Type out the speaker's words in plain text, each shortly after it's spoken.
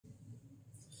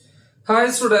Hi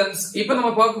students, இப்போ நம்ம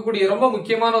பார்க்கக்கூடிய ரொம்ப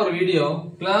முக்கியமான ஒரு video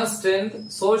class 10th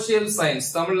Social Science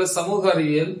தமிழ்ல சமூக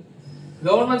அறிவியல்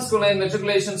government school and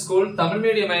matriculation school Tamil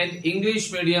medium and English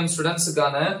medium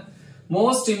ஸ்டூடண்ட்ஸ்க்கான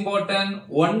most important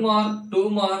 1 mark 2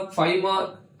 mark 5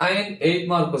 mark and 8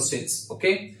 mark questions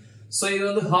okay so இது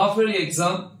வந்து half yearly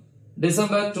exam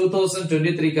டிசம்பர்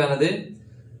 2023 கானது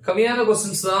கம்மியான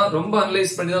क्वेश्चंस தான் ரொம்ப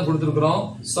அனலைஸ் பண்ணி தான் கொடுத்திருக்கோம்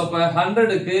சோ அப்ப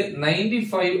 100 க்கு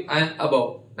 95 and above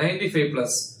 95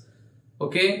 plus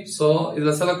okay so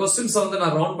இதுல சில क्वेश्चंस வந்து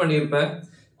நான் ரவுண்ட் பண்ணிருப்பேன்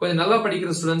கொஞ்சம் நல்லா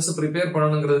படிக்கிற ஸ்டூடண்ட்ஸ் ப்ரிப்பேர்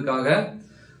பண்ணனும்ங்கிறதுக்காக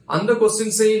அந்த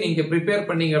क्वेश्चंसை நீங்க ப்ரிப்பேர்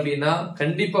பண்ணீங்க அப்படினா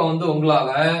கண்டிப்பா வந்து உங்களால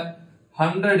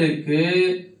 100 க்கு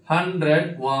 100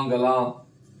 வாங்கலாம்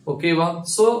ஓகேவா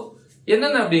சோ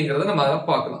என்னென்ன அப்படிங்கறத நம்ம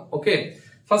பார்க்கலாம் ஓகே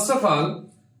ஃபர்ஸ்ட் ஆஃப் ஆல்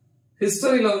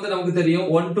ஹிஸ்டரியில வந்து நமக்கு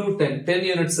தெரியும் 1 to 10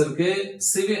 யூனிட்ஸ் இருக்கு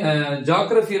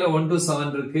ஜியோகிராஃபில 1 to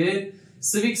 7 இருக்கு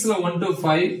சிவிக்ஸ்ல 1 to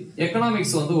 5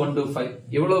 எகனாமிக்ஸ் வந்து 1 to 5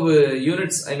 இவ்வளவு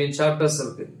யூனிட்ஸ் ஐ மீன் சாப்டர்ஸ்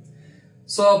இருக்கு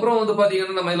சோ அப்புறம் வந்து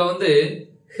பாத்தீங்கன்னா நம்ம இதுல வந்து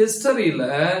ஹிஸ்டரியில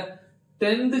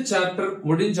 10th சாப்டர்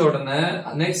முடிஞ்ச உடனே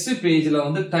நெக்ஸ்ட் பேஜ்ல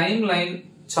வந்து டைம் லைன்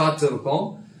சார்ட் இருக்கும்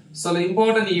சில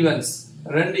இம்பார்ட்டன்ட் ஈவென்ட்ஸ்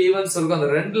ரெண்டு ஈவென்ட்ஸ் இருக்கும்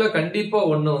அந்த ரெண்டுல கண்டிப்பா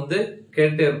ஒன்னு வந்து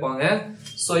கேட்டே இருப்பாங்க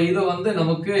சோ இது வந்து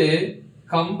நமக்கு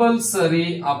கம்பல்சரி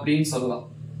அப்படின்னு சொல்லலாம்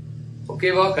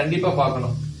ஓகேவா கண்டிப்பா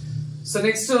பார்க்கணும் சோ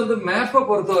நெக்ஸ்ட் வந்து மேப்பை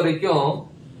பொறுத்த வரைக்கும்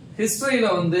ஹிஸ்டரியில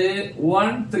வந்து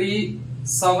 1 3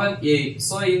 7 8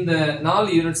 சோ இந்த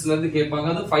 4 யூனிட்ஸ்ல இருந்து கேட்பாங்க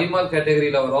அது 5 மார்க்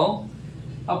கேட்டகரியில வரும்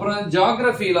அப்புறம்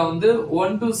ஜியோகிராஃபில வந்து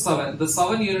 1 to 7 இந்த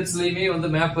 7 யூனிட்ஸ்லயுமே வந்து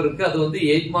மேப் இருக்கு அது வந்து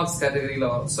 8 மார்க்ஸ் கேட்டகரியில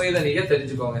வரும் சோ இத நீங்க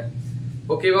தெரிஞ்சுக்கோங்க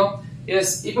ஓகேவா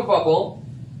எஸ் இப்போ பாப்போம்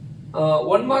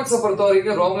 1 மார்க்ஸ் பொறுத்த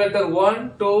வரைக்கும் ரோம் லெட்டர் 1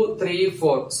 2 3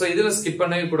 4 சோ இதுல ஸ்கிப்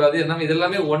பண்ணவே கூடாது ஏன்னா இது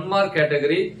எல்லாமே 1 மார்க்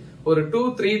கேட்டகரி ஒரு 2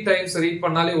 3 டைம்ஸ் ரீட்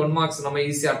பண்ணாலே 1 மார்க்ஸ் நம்ம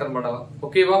ஈஸியா அட்டெண்ட் பண்ணலாம்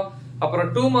ஓகேவா அப்புறம்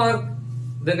 2 மார்க்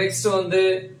தி நெக்ஸ்ட் வந்து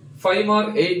 5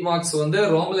 மார்க் 8 மார்க்ஸ் வந்து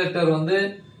ரோம் லெட்டர் வந்து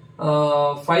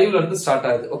 5 ல இருந்து ஸ்டார்ட்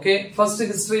ஆகுது ஓகே ஃபர்ஸ்ட்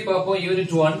ஹிஸ்டரி பாப்போம்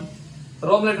unit 1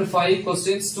 Rome letter 5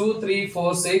 questions 2 3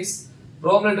 4 6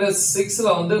 Rome letter 6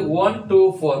 ல வந்து 1 2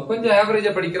 4 கொஞ்சம்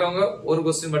ஆவரேஜா படிக்கிறவங்க ஒரு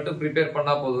क्वेश्चन மட்டும் ப்ரிப்பேர்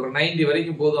பண்ணா போதும் ஒரு 90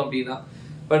 வரைக்கும் போதும் அப்படினா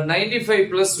பட் 95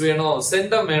 பிளஸ் வேணும்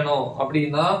சென்டம் வேணும்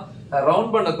அப்படினா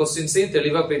ரவுண்ட் பண்ண क्वेश्चंसை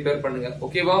தெளிவா ப்ரிப்பேர் பண்ணுங்க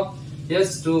ஓகேவா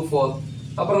எஸ் 2 4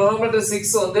 அப்புறம் ரோம் லெட்டர்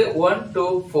 6 வந்து 1 2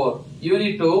 4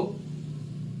 யூனிட் 2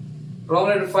 ரோம்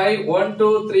லெட்டர் 5 1 2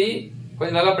 3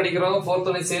 கொஞ்சம் நல்லா படிக்கிறவங்க 4th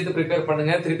ஒன்னை சேர்த்து ப்ரிப்பேர்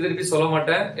பண்ணுங்க திருப்பி சொல்ல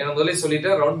மாட்டேன் நான் முதல்ல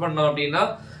சொல்லிட்டேன் ரவுண்ட் பண்ணோம் அப்படினா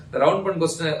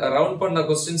ரவுண்ட் பண்ண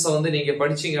क्वेश्चंस வந்து நீங்க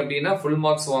படிச்சீங்க அப்படினா ஃபுல்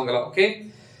மார்க்ஸ் வாங்கலாம் ஓகே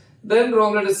தென்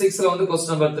ரோம் லெட்டர் 6 ல வந்து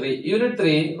question number 3 unit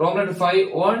 3 Rome letter 5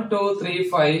 1 2 3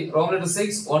 5 Rome letter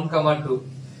 6 1, 2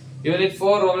 unit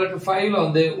 4 Rome letter 5 ல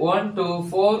வந்து 1 2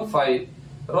 4 5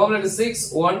 Rome letter 6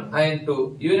 1 and 2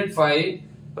 unit 5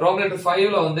 Rome letter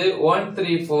 5 ல வந்து 1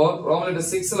 3 4 ரோம் லெட்டர்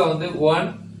 6 ல வந்து 1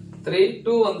 3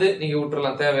 2 வந்து நீங்க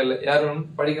விட்டுறலாம் தேவையில்லை யாரும்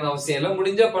படிக்கணும் அவசியம் இல்லை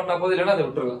முடிஞ்சா பண்ணா போது இல்லைன்னா அதை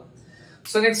விட்டுறலாம்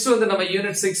சோ நெக்ஸ்ட் வந்து நம்ம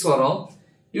யூனிட் 6 வரோம்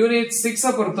யூனிட்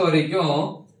 6 பொறுத்த வரைக்கும்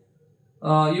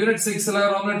யூனிட் 6 ல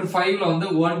ரோம் லெட்டர் 5 ல வந்து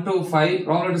 1 2 5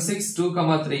 Rome letter 6 2,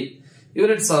 3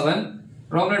 unit 7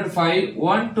 Rome letter 5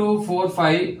 1 2 4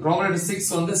 5 Rome letter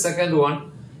 6 வந்து second one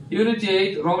unit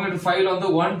 8 Rome letter 5 ல வந்து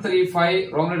 1 3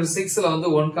 5 ரோம் லெட்டர் 6 ல வந்து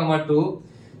 1, 2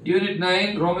 unit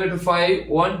 9 Rome letter 5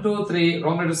 1 2 3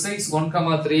 Rome letter 6 1,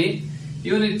 3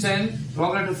 unit 10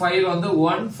 Rome letter 5 ல வந்து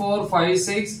 1 4 5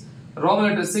 6 ரோம்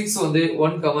லெட்டர் 6 வந்து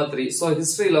 1, 3 சோ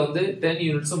ஹிஸ்டரியில வந்து 10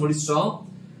 யூனிட்ஸ் முடிச்சிட்டோம்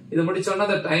இது முடிச்சோம்னா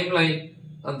அந்த டைம் லைன்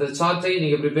அந்த சார்ட்டை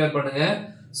நீங்க ப்ரிப்பேர் பண்ணுங்க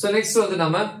சோ நெக்ஸ்ட் வந்து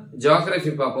நம்ம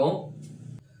ஜியோகிராஃபி பாப்போம்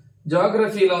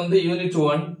ஜியோகிராஃபில வந்து யூனிட்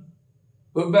 1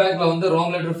 புக் பேக்ல வந்து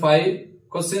Rome letter 5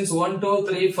 questions 1 2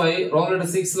 3 5 Rome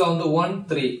letter 6 ல வந்து 1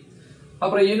 3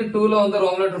 அப்புறம் யூனிட் 2 ல வந்து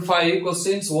Rome letter 5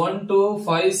 questions 1 2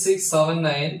 5 6 7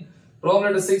 9 Rome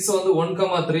letter 6 வந்து 1,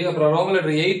 3 அப்புறம் ரோம்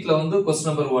லெட்டர் 8 ல வந்து क्वेश्चन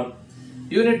நம்பர் 1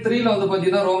 யூனிட் 3 ல வந்து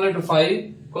பாத்தீங்கன்னா ரோம் லெட்டர் 5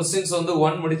 क्वेश्चंस வந்து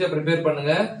 1 முடிச்சா ப்ரிப்பேர்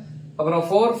பண்ணுங்க அப்புறம்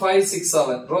 4 5 6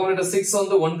 7 ரோம் லெட்டர் 6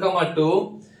 வந்து 1, 2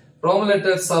 ரோம்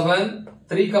லெட்டர் 7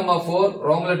 3, 4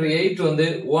 ரோம் லெட்டர் 8 வந்து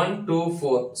 1 2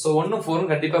 4 சோ 1 4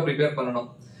 கண்டிப்பா ப்ரிப்பேர் பண்ணனும்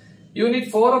யூனிட்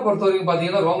 4 பொறுத்த வரைக்கும்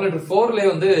பாத்தீங்கன்னா ரோம் லெட்டர் 4 ல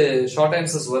வந்து ஷார்ட்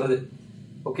ஆன்சர்ஸ் வருது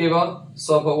ஓகேவா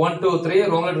சோ அப்ப 1 2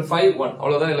 3 ரோம் லெட்டர் 5 1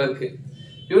 அவ்வளவுதான் இல்ல இருக்கு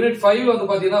யூனிட் 5 வந்து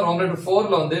பாத்தீங்கன்னா ரோம் லெட்டர்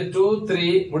 4 ல வந்து 2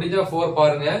 3 முடிஞ்சா 4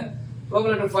 பாருங்க ரோம்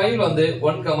லெட்டர் 5 ல வந்து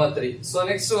 1, 3 சோ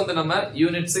நெக்ஸ்ட் வந்து நம்ம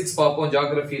யூனிட் 6 பாப்போம்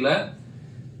ஜியோகிராஃபில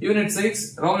யூனிட் 6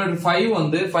 ரோம் லெட்டர் 5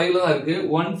 வந்து 5 ல தான் இருக்கு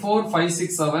 1 4 5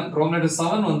 6 7 ரோம் லெட்டர்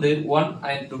 7 வந்து 1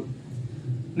 and 2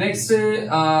 நெக்ஸ்ட்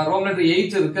ரோம் லெட்டர்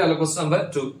 8 இருக்கு அதுல question number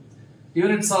 2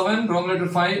 unit 7 Rome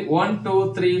letter 5 1 2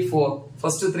 3 4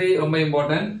 first 3 ரொம்ப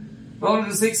இம்பார்ட்டன்ட் ரோம்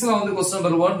லெட்டர் 6 ல வந்து क्वेश्चन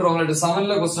நம்பர் 1 ரோம் லெட்டர் 7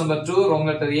 ல क्वेश्चन நம்பர் 2 ரோம்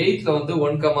லெட்டர் 8 ல வந்து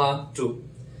 1, 2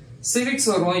 Civics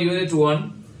வருவோம் unit 1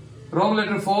 Roman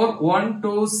letter 4 1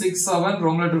 2 6 7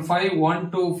 Roman letter 5 1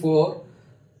 2 4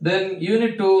 then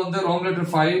unit 2 வந்து Roman letter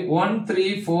 5 1 3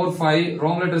 4 5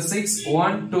 Roman letter 6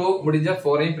 1 2 முடிஞ்சா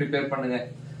 4 ஐயும் prepare பண்ணுங்க.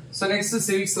 So next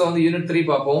civicsல வந்து unit 3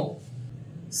 பாப்போம்.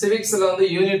 Civicsல வந்து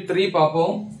unit 3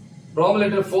 பாப்போம். Roman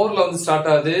letter 4 ல வந்து ஸ்டார்ட்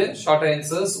ஆகுது short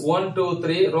answers 1 2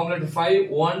 3 Roman letter 5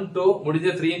 1 2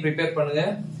 முடிஞ்சா 3 ஐயும் prepare பண்ணுங்க.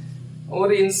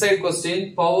 ஒரு inside question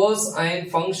powers and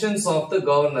functions of the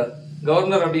governor.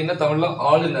 Governor அப்படின்னா தமிழ்ல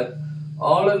ஆளுநர்.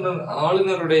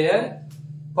 ஆளுநருடைய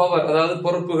பவர் அதாவது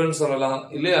பொறுப்புகள் சொல்லலாம்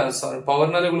இல்லையா?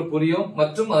 பவர்னால உங்களுக்கு புரியும்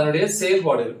மற்றும் அதனுடைய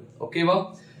செயல்பாடுகள். ஓகேவா?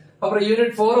 அப்புறம்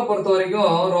யூனிட் 4 பொறுத்த வரைக்கும்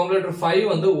ரோமன் லெட்டர் 5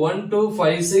 வந்து 1 2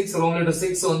 5 6 ரோமன் லெட்டர்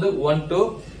 6 வந்து 1 2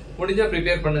 முடிஞ்சா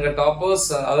ப்ரிப்பேர் பண்ணுங்க. டாப்பர்ஸ்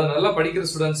அத நல்லா படிக்கிற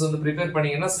ஸ்டூடண்ட்ஸ் வந்து ப்ரிப்பேர்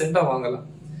பண்ணீங்கன்னா சென்டா வாங்கலாம்.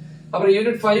 அப்புறம்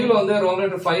யூனிட் 5ல வந்து ரோமன்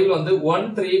லெட்டர் 5ல வந்து 1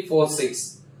 3 4 6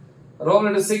 ரோமன்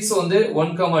லெட்டர் 6 வந்து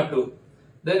 1,2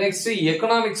 then next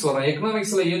எக்கனாமிக்ஸ் வரும்.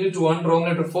 எக்கனாமிக்ஸ்ல யூனிட் 1 ரோமன்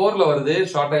லெட்டர் 4ல வருது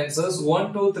ஷார்ட் ஆன்சர்ஸ் 1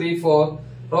 2 3 4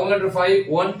 ரோமன் லெட்டர் 5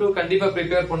 1 2 கண்டிப்பா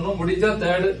ப்ரிப்பேர் பண்ணனும். முடிஞ்சா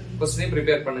தேர்ட் क्वेश्चन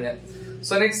ப்ரிப்பேர் பண்ணுங்க.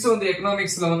 சோ நெக்ஸ்ட் வந்து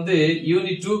எக்கனாமிக்ஸ்ல வந்து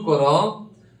யூனிட் 2 க்கு வரோம்.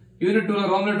 Unit 2ல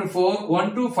Roman letter 4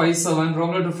 1 2 5 7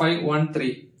 Roman letter 5 1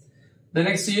 3 the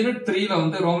next unit 3ல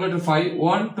வந்து ரோமன் லெட்டர் 5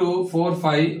 1 2 4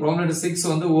 5 ரோமன் லெட்டர்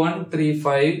 6 வந்து 1 3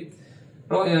 5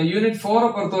 யூனிட்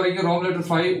 4 பொறுத்த வரைக்கும் ரோமன் லெட்டர்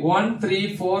 5 1 3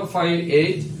 4 5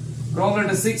 8 ரோமன்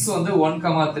லெட்டர் 6 வந்து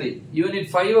 1,3 யூனிட்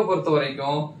 5 பொறுத்த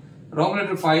வரைக்கும் ரோமன்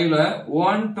லெட்டர் 5ல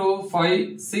 1 2 5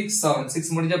 6 7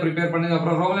 6 முடிஞ்சா ப்ரிப்பேர் பண்ணுங்க.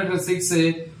 அப்புறம் ரோமன் லெட்டர் 6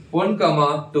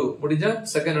 1,2 முடிஞ்சா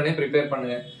செகண்ட் ஒன்னே ப்ரிப்பேர்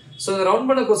பண்ணுங்க. சோ இந்த ரவுண்ட்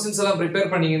பண்ண क्वेश्चंस எல்லாம்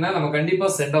ப்ரிப்பேர் பண்ணீங்கன்னா நம்ம கண்டிப்பா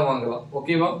சென்டா வாங்கலாம்.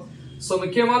 ஓகேவா? சோ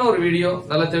முக்கியமான ஒரு வீடியோ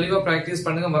நல்லா தெளிவா பிராக்டீஸ்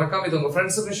பண்ணுங்க. மறக்காம இது உங்க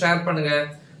ஃப்ரெண்ட்ஸ்க்கு ஷேர் பண்ணுங்க.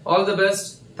 All the best.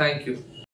 Thank you.